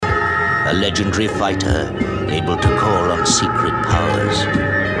a legendary fighter able to call on secret powers.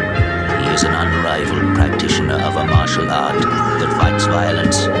 He is an unrivaled practitioner of a martial art that fights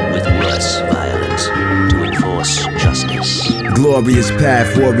violence with worse violence to enforce justice. Glorious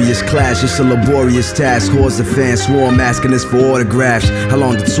path, warriors clash, it's a laborious task. Hordes of fans swarm, asking us for autographs. How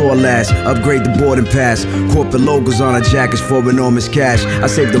long the tour last? Upgrade the boarding pass. Corporate logos on our jackets for enormous cash. I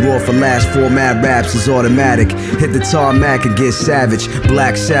save the raw for last, format raps is automatic. Hit the tarmac and get savage,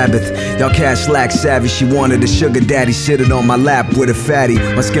 Black Sabbath. Y'all cats lack savvy, she wanted a sugar daddy sitting on my lap with a fatty.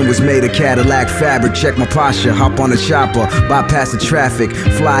 My skin was made of Cadillac fabric, check my posture, hop on a chopper, bypass the traffic.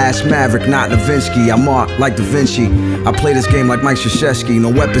 Fly ass maverick, not Novinsky, I'm art like Da Vinci. I play this game like Mike Krzyzewski, no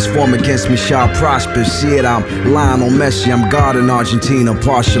weapons form against me shall prosper. See it, I'm Lionel Messi, I'm God in Argentina,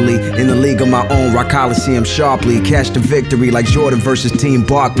 partially in the league of my own, Rock Coliseum sharply, cash the victory like Jordan versus Team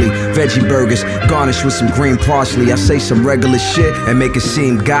Barkley. Veggie burgers, garnished with some green parsley, I say some regular shit and make it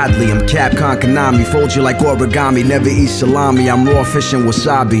seem godly. I'm Capcom Konami, fold you like origami, never eat salami, I'm raw fish and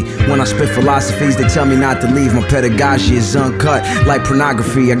wasabi. When I spit philosophies, they tell me not to leave, my pedagogy is uncut like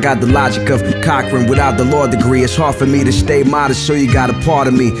pornography. I got the logic of Cochran without the law degree, it's hard for me to stay modest, so you got a part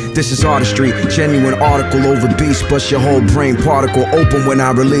of me. This is artistry, genuine article over beast, bust your whole brain particle open when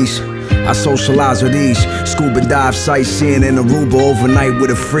I release. I socialize with ease, scuba dive, sightseeing in Aruba overnight with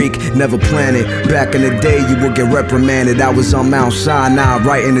a freak, never planned it. Back in the day you would get reprimanded, I was on Mount Sinai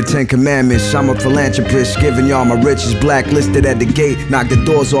writing the 10 Commandments. I'm a philanthropist, giving y'all my riches, blacklisted at the gate, knock the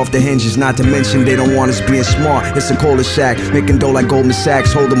doors off the hinges, not to mention they don't want us being smart. It's a cul-de-sac, making dough like Goldman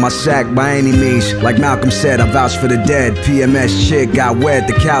Sachs, holding my sack by any means. Like Malcolm said, I vouch for the dead, PMS chick got wet,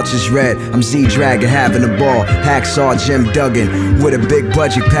 the couch is red, I'm Z-Dragon having a ball, Hacksaw Jim Duggan, with a big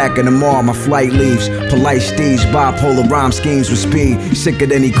budget packing them all. My flight leaves, polite steeds, bipolar rhyme schemes with speed, sicker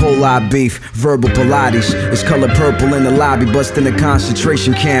than E. coli beef, verbal Pilates. It's color purple in the lobby, busting a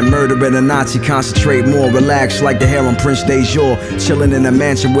concentration camp, murdering a Nazi, concentrate more, relax like the hair on Prince Dejour, chilling in a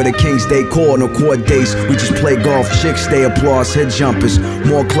mansion with a King's decor, no court dates, we just play golf, chicks stay applause, hit jumpers,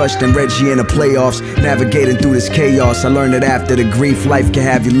 more clutch than Reggie in the playoffs, navigating through this chaos. I learned that after the grief, life can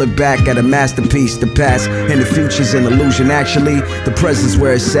have you look back at a masterpiece. The past and the future's an illusion, actually, the present's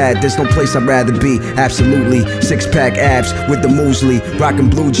where it's at, there's no place I'd rather be, absolutely. Six-pack abs with the muesli, rocking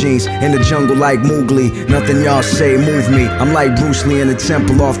blue jeans in the jungle like Mowgli. Nothing y'all say move me, I'm like Bruce Lee in the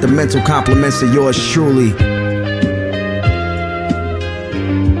temple, off the mental compliments of yours truly.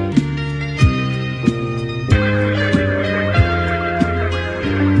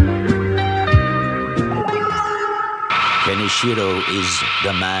 Kenishiro is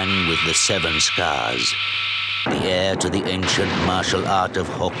the man with the 7 scars, the heir to the ancient martial art of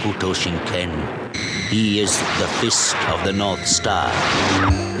Hokuto Shinken. He is the Fist of the North Star.